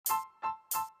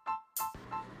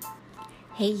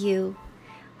Hey, you.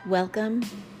 Welcome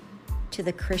to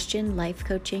the Christian Life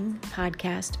Coaching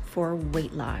Podcast for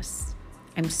Weight Loss.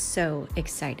 I'm so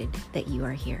excited that you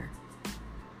are here.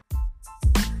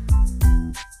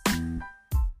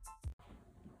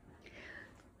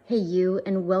 Hey, you,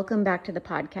 and welcome back to the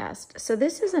podcast. So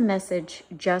this is a message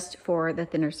just for the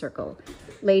thinner circle.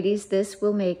 Ladies, this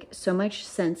will make so much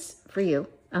sense for you,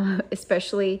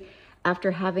 especially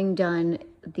after having done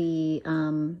the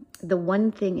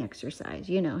one thing exercise.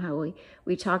 You know how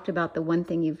we talked about the one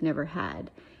thing you've never had.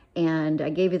 And I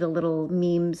gave you the little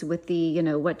memes with the,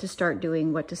 what to start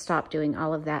doing, what to stop doing,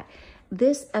 all of that.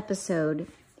 This episode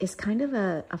is kind of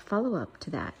a follow-up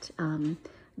to that.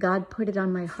 God put it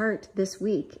on my heart this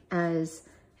week as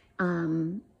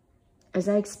I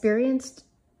experienced,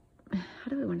 how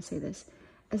do I want to say this?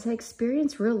 As I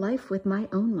experienced real life with my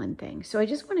own one thing. So I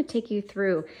just want to take you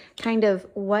through kind of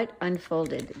what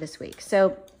unfolded this week.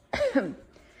 So,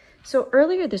 so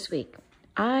earlier this week,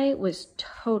 I was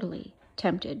totally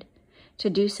tempted to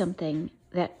do something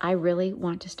that I really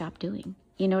want to stop doing.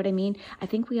 You know what I mean? I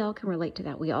think we all can relate to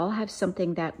that. We all have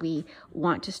something that we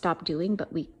want to stop doing,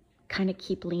 but we kind of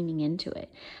keep leaning into it.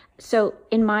 So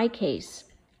in my case,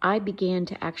 I began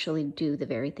to actually do the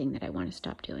very thing that I want to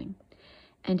stop doing.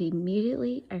 And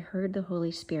immediately I heard the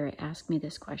Holy Spirit ask me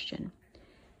this question: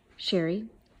 Sherry,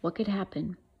 what could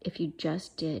happen if you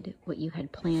just did what you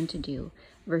had planned to do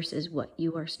versus what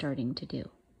you are starting to do?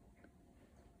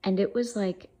 And it was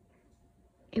like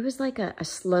a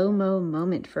slow-mo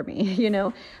moment for me,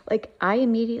 like I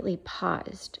immediately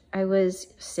paused. I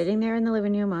was sitting there in the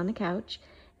living room on the couch,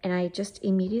 and I just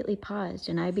immediately paused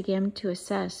and I began to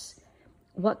assess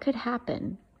what could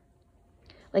happen.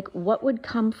 Like, what would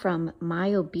come from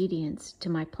my obedience to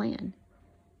my plan?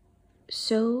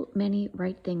 So many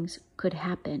right things could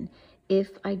happen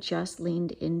if I just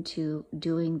leaned into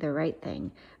doing the right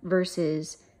thing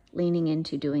versus leaning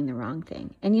into doing the wrong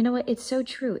thing. And you know what? It's so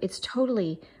true. It's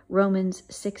totally Romans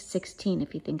 6:16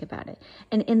 if you think about it.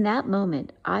 And in that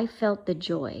moment, I felt the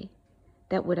joy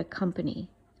that would accompany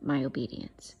my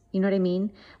obedience. You know what I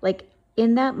mean? Like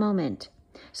in that moment.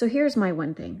 So here's my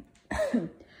one thing.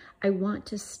 I want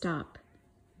to stop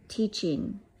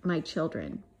teaching my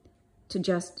children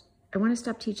I want to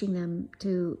stop teaching them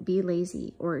to be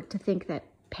lazy or to think that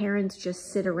parents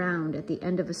just sit around at the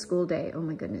end of a school day. Oh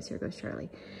my goodness, here goes Charlie.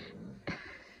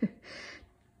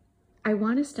 I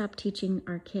want to stop teaching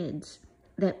our kids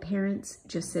that parents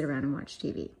just sit around and watch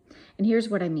TV. And here's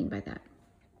what I mean by that.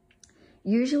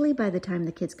 Usually by the time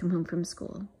the kids come home from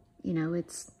school,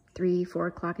 it's 3-4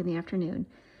 o'clock in the afternoon.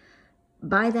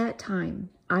 By that time,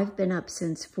 I've been up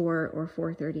since 4 or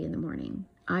 4:30 in the morning.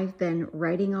 I've been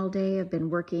writing all day. I've been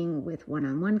working with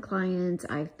one-on-one clients.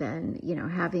 I've been,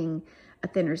 having a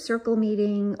thinner circle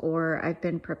meeting, or I've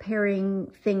been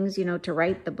preparing things, to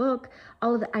write the book.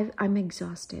 All of that. I'm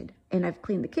exhausted, and I've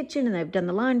cleaned the kitchen, and I've done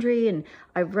the laundry, and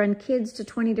I've run kids to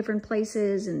 20 different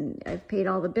places, and I've paid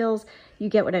all the bills. You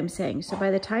get what I'm saying. So by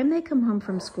the time they come home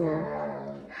from school,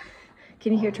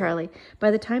 can you hear Charlie?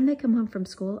 By the time they come home from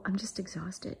school, I'm just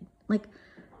exhausted.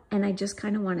 And I just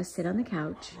kind of want to sit on the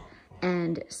couch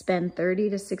and spend 30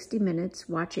 to 60 minutes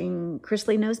watching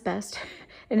Chrisley Knows Best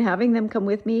and having them come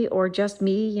with me, or just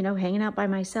me, hanging out by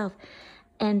myself.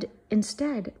 And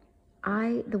instead,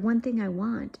 the one thing I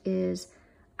want is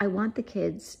I want the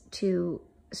kids to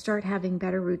start having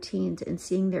better routines and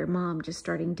seeing their mom just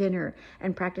starting dinner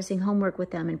and practicing homework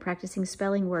with them and practicing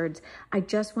spelling words. I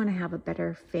just want to have a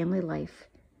better family life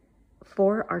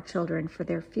for our children, for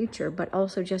their future, but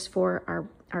also just for our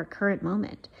current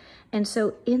moment. And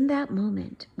so in that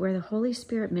moment where the Holy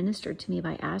Spirit ministered to me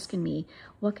by asking me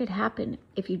what could happen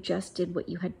if you just did what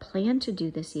you had planned to do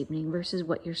this evening versus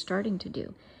what you're starting to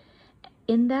do,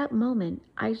 in that moment,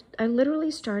 I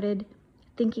literally started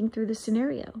thinking through the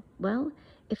scenario. Well,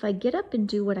 if I get up and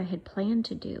do what I had planned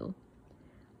to do,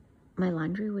 my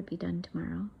laundry would be done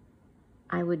tomorrow.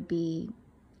 I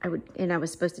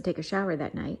was supposed to take a shower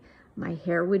that night. My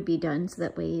hair would be done, so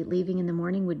that way leaving in the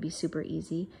morning would be super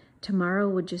easy. Tomorrow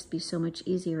would just be so much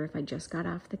easier if I just got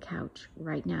off the couch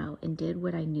right now and did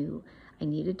what I knew I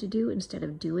needed to do instead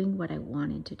of doing what I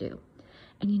wanted to do.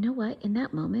 And you know what? In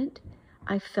that moment,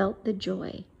 I felt the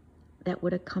joy that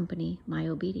would accompany my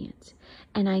obedience.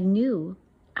 And I knew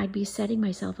I'd be setting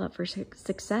myself up for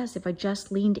success if I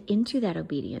just leaned into that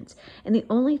obedience. And the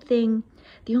only thing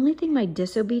my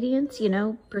disobedience,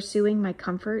 pursuing my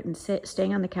comfort and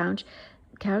staying on the couch,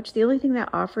 the only thing that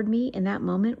offered me in that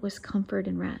moment was comfort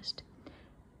and rest.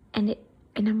 And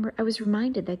I was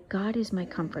reminded that God is my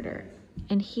comforter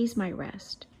and He's my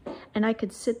rest. And I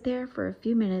could sit there for a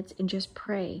few minutes and just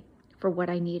pray for what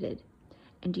I needed.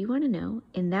 And do you want to know?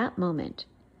 In that moment,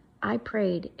 I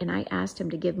prayed and I asked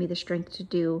him to give me the strength to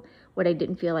do what I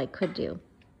didn't feel I could do.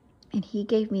 And he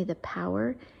gave me the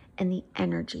power and the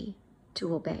energy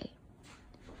to obey.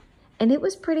 And it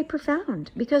was pretty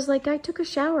profound because like I took a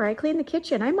shower, I cleaned the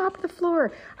kitchen, I mopped the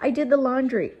floor, I did the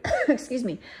laundry, excuse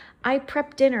me. I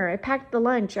prepped dinner, I packed the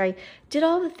lunch, I did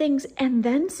all the things and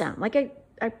then some. Like I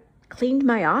cleaned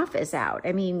my office out.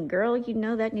 I mean, girl, you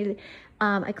know that needed,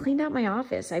 I cleaned out my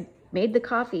office. I made the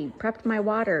coffee, prepped my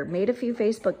water, made a few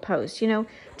Facebook posts, you know,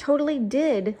 totally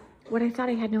did what I thought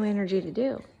I had no energy to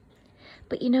do.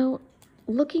 But you know,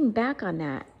 looking back on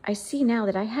that, I see now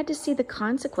that I had to see the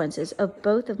consequences of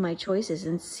both of my choices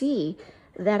and see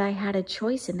that I had a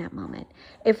choice in that moment.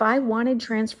 If I wanted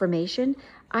transformation,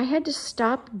 I had to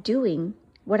stop doing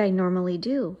what I normally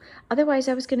do. Otherwise,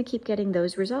 I was going to keep getting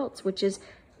those results, which is,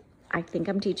 I think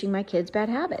I'm teaching my kids bad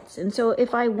habits. And so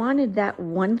if I wanted that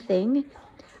one thing,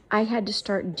 I had to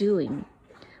start doing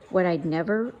what I'd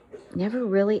never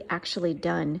really actually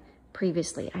done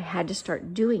previously. I had to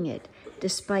start doing it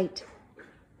despite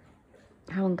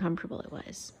how uncomfortable it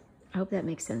was. I hope that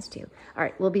makes sense to you. All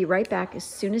right, we'll be right back as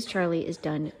soon as Charlie is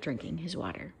done drinking his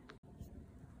water.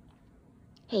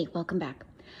 Hey, welcome back.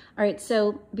 All right,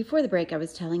 so before the break, I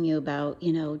was telling you about,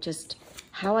 you know, just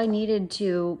how I needed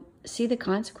to see the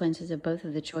consequences of both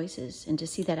of the choices and to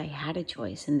see that I had a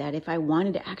choice and that if I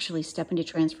wanted to actually step into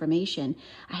transformation,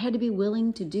 I had to be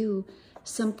willing to do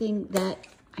something that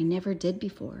I never did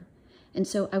before. And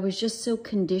so I was just so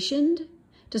conditioned,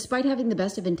 despite having the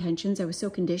best of intentions, I was so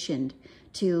conditioned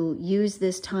to use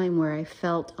this time where I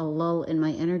felt a lull in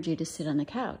my energy to sit on the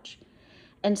couch.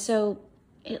 And so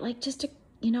it like just,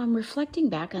 you know, I'm reflecting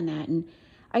back on that and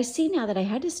I see now that I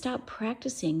had to stop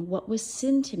practicing what was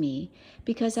sin to me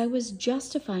because I was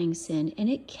justifying sin and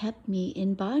it kept me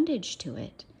in bondage to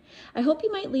it. I hope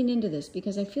you might lean into this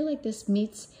because I feel like this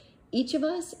meets each of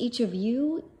us, each of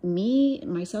you, me,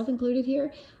 myself included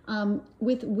here,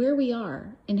 with where we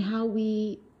are and how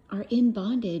we are in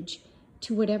bondage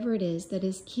to whatever it is that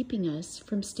is keeping us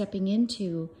from stepping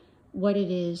into what it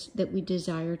is that we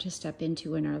desire to step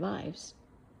into in our lives.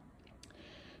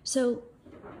 So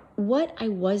what I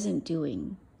wasn't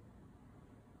doing,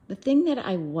 the thing that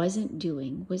I wasn't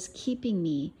doing was keeping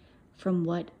me from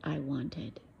what I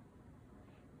wanted.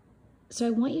 So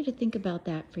I want you to think about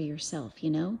that for yourself, you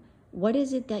know? What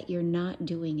is it that you're not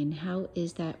doing and how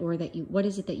is that, or that you, what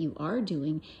is it that you are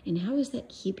doing and how is that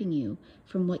keeping you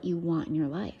from what you want in your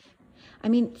life? I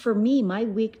mean, for me, my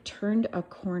week turned a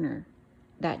corner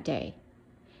that day.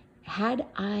 Had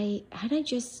I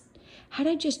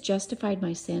just justified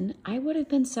my sin, I would have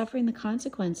been suffering the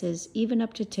consequences even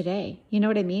up to today. You know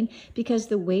what I mean? Because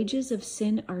the wages of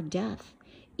sin are death,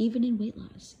 even in weight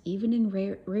loss, even in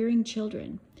rearing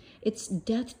children. It's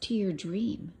death to your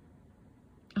dream.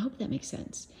 I hope that makes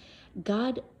sense.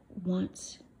 God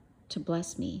wants to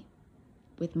bless me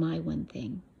with my one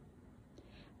thing.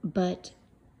 But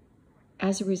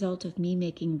as a result of me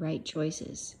making right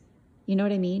choices, you know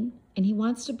what I mean? And he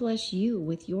wants to bless you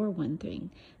with your one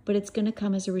thing, but it's going to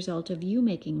come as a result of you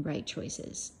making right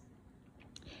choices.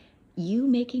 You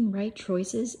making right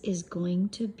choices is going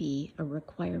to be a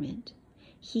requirement.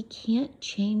 He can't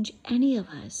change any of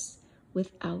us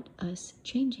without us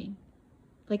changing.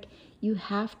 Like, you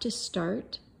have to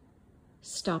start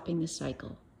stopping the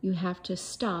cycle. You have to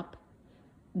stop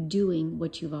doing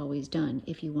what you've always done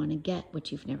if you want to get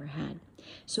what you've never had.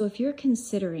 So if you're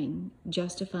considering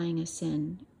justifying a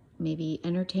sin, maybe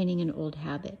entertaining an old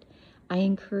habit, I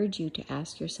encourage you to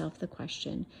ask yourself the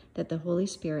question that the Holy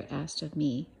Spirit asked of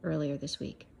me earlier this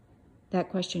week. That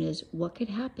question is, what could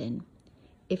happen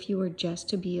if you were just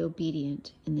to be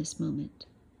obedient in this moment?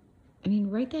 I mean,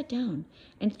 write that down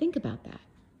and think about that.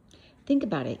 Think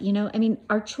about it. You know, I mean,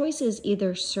 our choices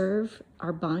either serve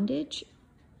our bondage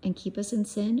and keep us in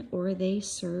sin, or they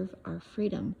serve our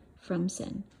freedom from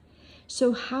sin.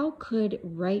 So how could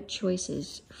right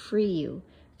choices free you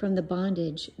from the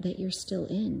bondage that you're still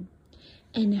in?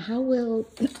 And how will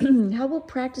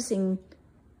practicing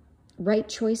right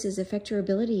choices affect your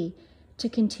ability to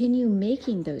continue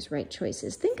making those right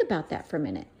choices? Think about that for a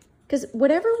minute, because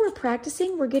whatever we're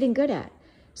practicing, we're getting good at.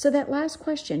 So that last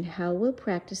question, how will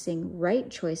practicing right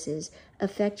choices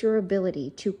affect your ability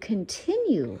to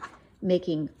continue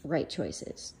making right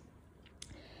choices?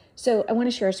 So I want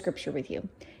to share a scripture with you.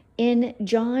 In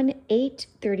John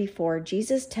 8:34,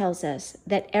 Jesus tells us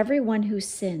that everyone who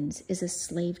sins is a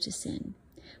slave to sin.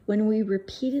 When we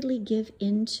repeatedly give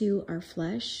into our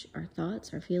flesh, our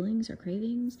thoughts, our feelings, our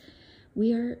cravings,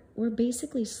 we're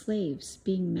basically slaves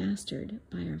being mastered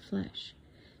by our flesh.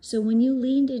 So when you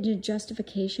leaned into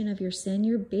justification of your sin,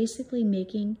 you're basically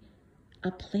making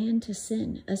a plan to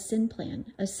sin, a sin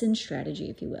plan, a sin strategy,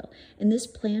 if you will. And this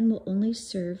plan will only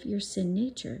serve your sin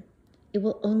nature. It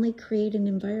will only create an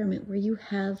environment where you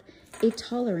have a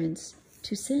tolerance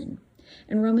to sin.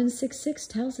 And Romans 6:6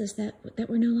 tells us that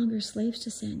we're no longer slaves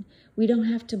to sin. We don't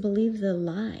have to believe the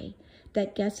lie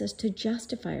that gets us to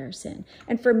justify our sin.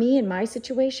 And for me, in my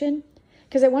situation,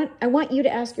 because I want you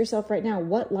to ask yourself right now,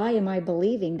 what lie am I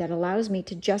believing that allows me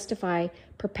to justify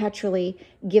perpetually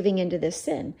giving into this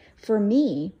sin? For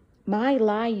me, my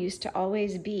lie used to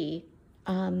always be,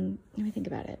 let me think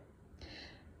about it.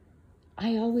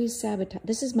 I always sabotage.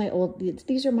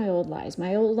 These are my old lies.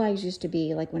 My old lies used to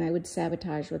be like when I would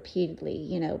sabotage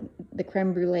repeatedly, the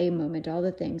creme brulee moment, all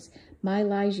the things. My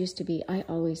lies used to be, I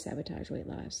always sabotage weight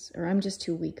loss, or I'm just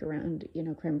too weak around,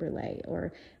 creme brulee,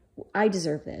 or I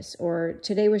deserve this, or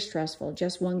today was stressful,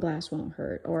 just one glass won't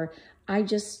hurt, or I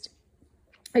just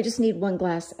need one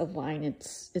glass of wine.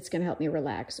 It's going to help me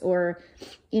relax, or,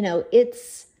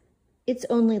 it's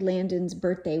only Landon's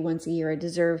birthday once a year. I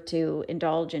deserve to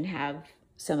indulge and have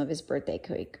some of his birthday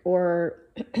cake. Or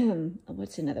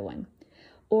what's another one?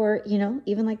 Or,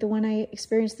 even like the one I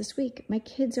experienced this week, my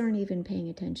kids aren't even paying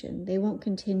attention. They won't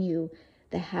continue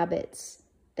the habits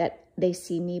that they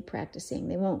see me practicing.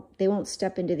 They won't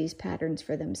step into these patterns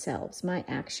for themselves. My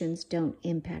actions don't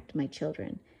impact my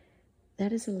children.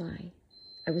 That is a lie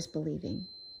I was believing.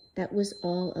 That was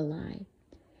all a lie.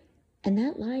 And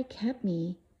that lie kept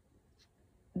me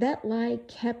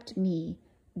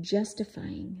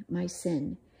justifying my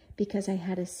sin because I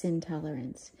had a sin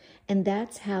tolerance. And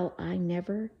that's how I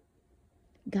never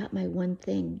got my one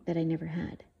thing that I never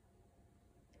had.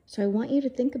 So I want you to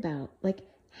think about,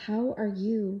 how are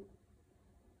you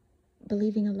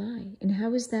believing a lie? And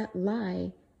how is that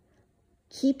lie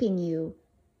keeping you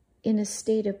in a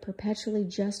state of perpetually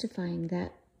justifying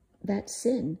that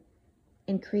sin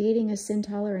and creating a sin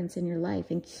tolerance in your life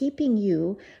and keeping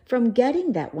you from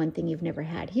getting that one thing you've never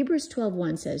had? Hebrews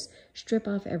 12:1 says, strip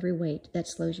off every weight that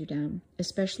slows you down,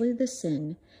 especially the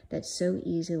sin that so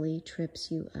easily trips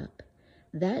you up.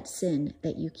 That sin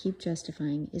that you keep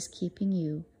justifying is keeping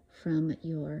you from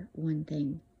your one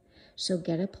thing. So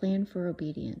get a plan for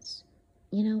obedience.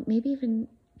 Maybe even,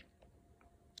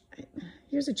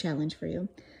 here's a challenge for you.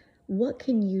 What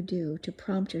can you do to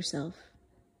prompt yourself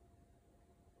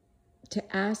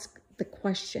to ask the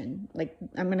question,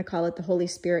 I'm going to call it the Holy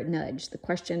Spirit nudge, the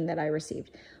question that I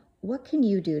received. What can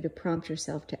you do to prompt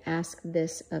yourself to ask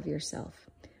this of yourself?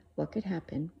 What could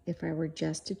happen if I were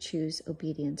just to choose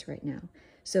obedience right now?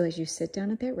 So as you sit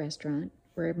down at that restaurant,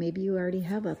 where maybe you already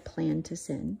have a plan to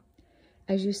sin,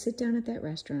 as you sit down at that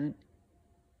restaurant,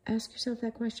 ask yourself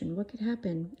that question. What could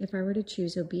happen if I were to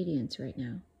choose obedience right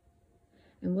now?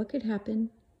 And what could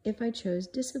happen if I chose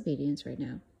disobedience right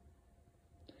now?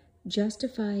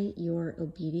 Justify your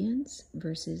obedience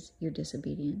versus your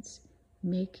disobedience.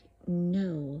 Make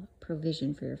no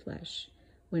provision for your flesh.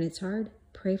 When it's hard,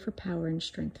 pray for power and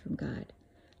strength from God.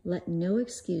 Let no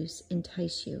excuse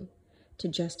entice you to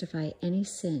justify any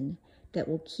sin that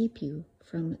will keep you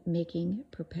from making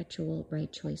perpetual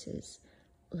right choices.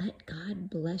 Let God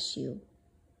bless you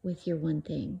with your one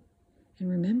thing. And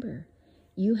remember,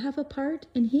 you have a part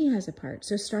and He has a part.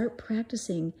 So start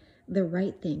practicing the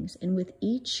right things. And with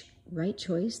each right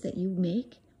choice that you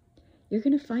make, you're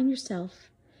going to find yourself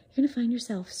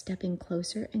stepping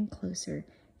closer and closer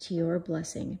to your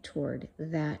blessing toward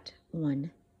that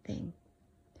one thing.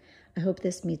 I hope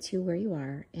this meets you where you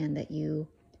are, and that you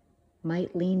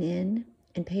might lean in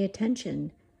and pay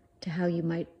attention to how you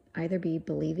might either be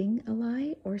believing a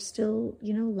lie or still,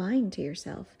 lying to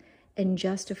yourself and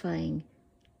justifying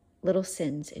little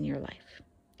sins in your life.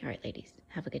 All right, ladies,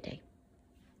 have a good day.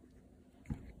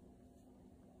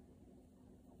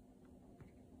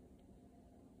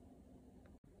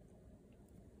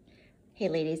 Hey,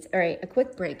 ladies. All right, a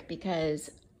quick break because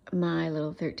my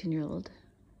little 13-year-old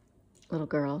little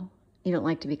girl, you don't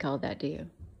like to be called that, do you?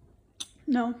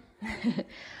 No.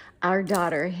 Our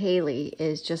daughter, Haley,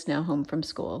 is just now home from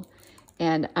school,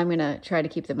 and I'm going to try to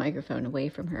keep the microphone away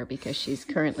from her because she's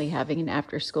currently having an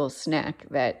after-school snack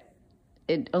that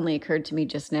it only occurred to me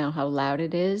just now how loud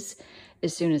it is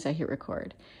as soon as I hit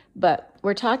record. But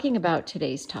we're talking about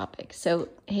today's topic. So,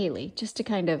 Haley, just to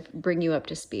kind of bring you up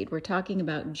to speed, we're talking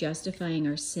about justifying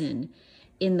our sin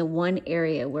in the one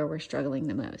area where we're struggling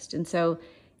the most. And so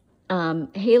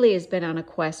Haley has been on a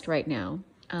quest right now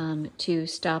to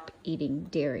stop eating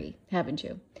dairy, haven't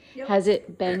you? Yep. Has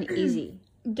it been easy?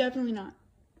 Definitely not.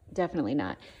 Definitely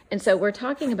not. And so we're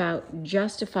talking about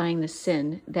justifying the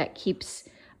sin that keeps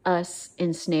us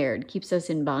ensnared, keeps us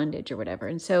in bondage or whatever.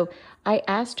 And so I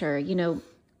asked her,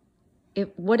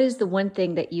 what is the one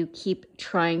thing that you keep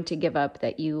trying to give up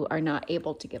that you are not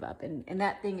able to give up? And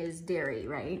that thing is dairy,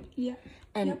 right? Yeah.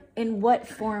 And in what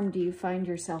form do you find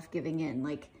yourself giving in?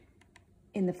 Like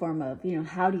in the form of,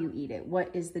 how do you eat it?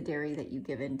 What is the dairy that you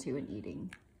give into and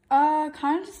eating?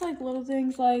 Kind of just like little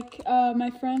things. Like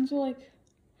my friends will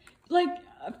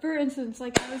for instance,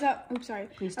 like I was at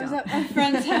Please I was don't. at my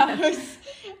friend's house,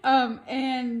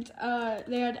 and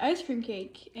they had ice cream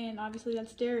cake, and obviously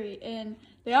that's dairy, and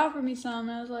they offered me some,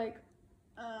 and I was like,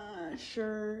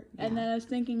 sure. Yeah. And then I was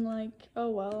thinking like, oh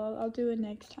well, I'll do it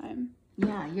next time.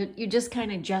 Yeah, you just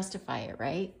kind of justify it,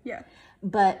 right? Yeah.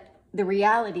 But the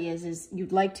reality is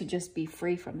you'd like to just be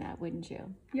free from that, wouldn't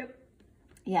you? Yep.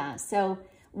 Yeah. So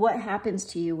what happens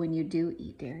to you when you do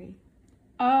eat dairy?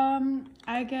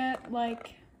 I get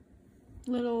like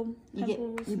little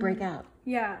pimples. You break out.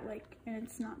 Yeah, and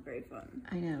it's not very fun.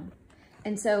 I know.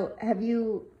 And so have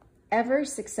you ever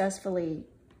successfully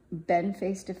been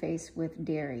face to face with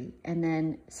dairy and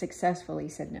then successfully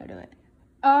said no to it?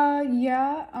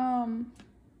 Yeah,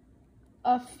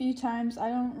 a few times. I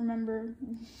don't remember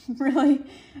really,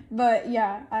 but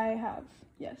yeah, I have.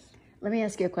 Yes. Let me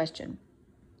ask you a question.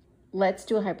 Let's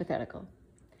do a hypothetical.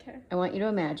 Okay. I want you to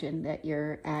imagine that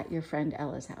you're at your friend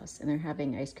Ella's house and they're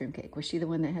having ice cream cake. Was she the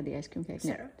one that had the ice cream cake?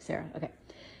 Sarah. No, Sarah. Okay.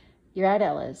 You're at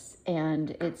Ella's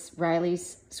and it's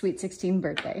Riley's sweet 16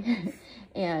 birthday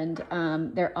and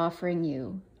they're offering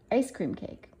you ice cream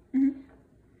cake. Mm-hmm.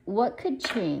 What could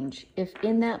change if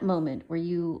in that moment where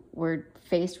you were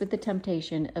faced with the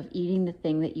temptation of eating the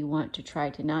thing that you want to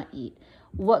try to not eat,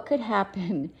 what could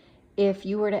happen if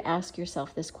you were to ask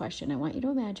yourself this question? I want you to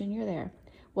imagine you're there.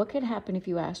 What could happen if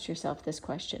you asked yourself this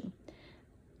question?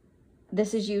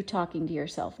 This is you talking to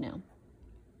yourself now.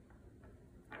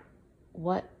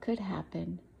 What could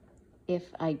happen if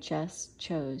I just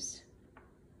chose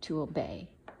to obey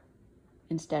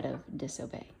instead of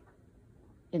disobey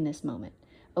in this moment?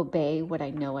 Obey what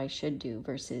I know I should do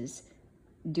versus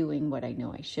doing what I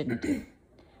know I shouldn't do.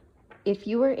 If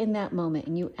you were in that moment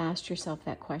and you asked yourself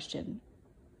that question,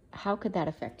 how could that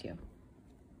affect you?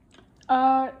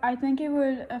 I think it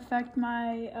would affect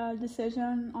my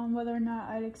decision on whether or not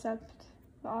I'd accept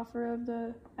the offer of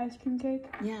the ice cream cake.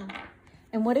 Yeah.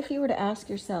 And what if you were to ask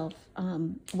yourself,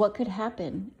 what could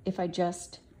happen if I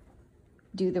just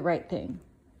do the right thing?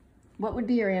 What would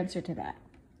be your answer to that?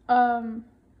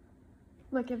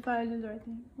 Like if I did the right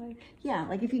thing, Yeah,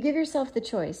 like if you give yourself the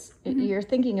choice, you're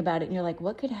thinking about it and you're like,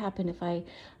 what could happen if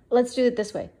let's do it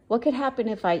this way. What could happen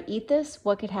if I eat this?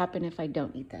 What could happen if I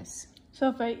don't eat this? So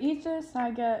if I eat this,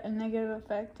 I get a negative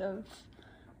effect of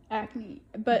acne.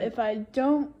 But if I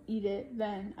don't eat it,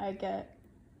 then I get,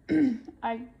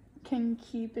 I can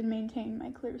keep and maintain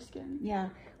my clear skin. Yeah.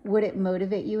 Would it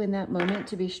motivate you in that moment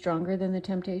to be stronger than the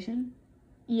temptation?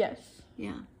 Yes.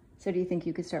 Yeah. So do you think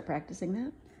you could start practicing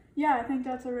that? Yeah, I think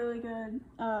that's a really good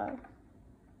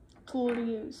tool to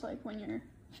use, like when you're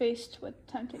faced with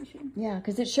temptation. Yeah,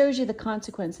 because it shows you the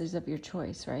consequences of your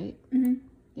choice, right? Mm-hmm.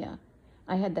 Yeah.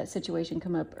 I had that situation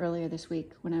come up earlier this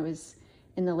week when I was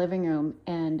in the living room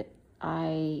and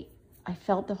I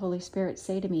felt the Holy Spirit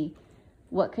say to me,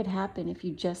 what could happen if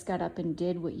you just got up and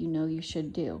did what you know you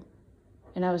should do?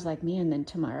 And I was like, man, then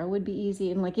tomorrow would be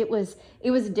easy. And like it was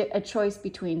a choice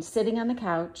between sitting on the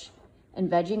couch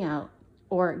and vegging out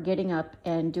or getting up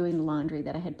and doing the laundry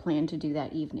that I had planned to do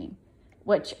that evening,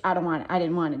 which I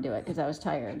didn't want to do it because I was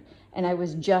tired and I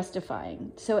was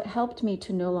justifying. So it helped me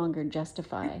to no longer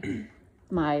justify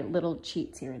my little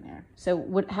cheats here and there.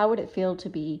 So how would it feel to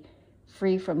be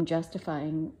free from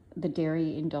justifying the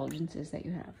dairy indulgences that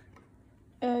you have?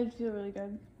 I feel really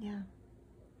good. Yeah.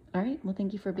 All right. Well,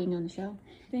 thank you for being on the show.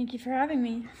 Thank you for having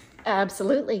me.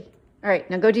 Absolutely. All right.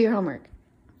 Now go do your homework.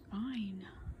 Fine.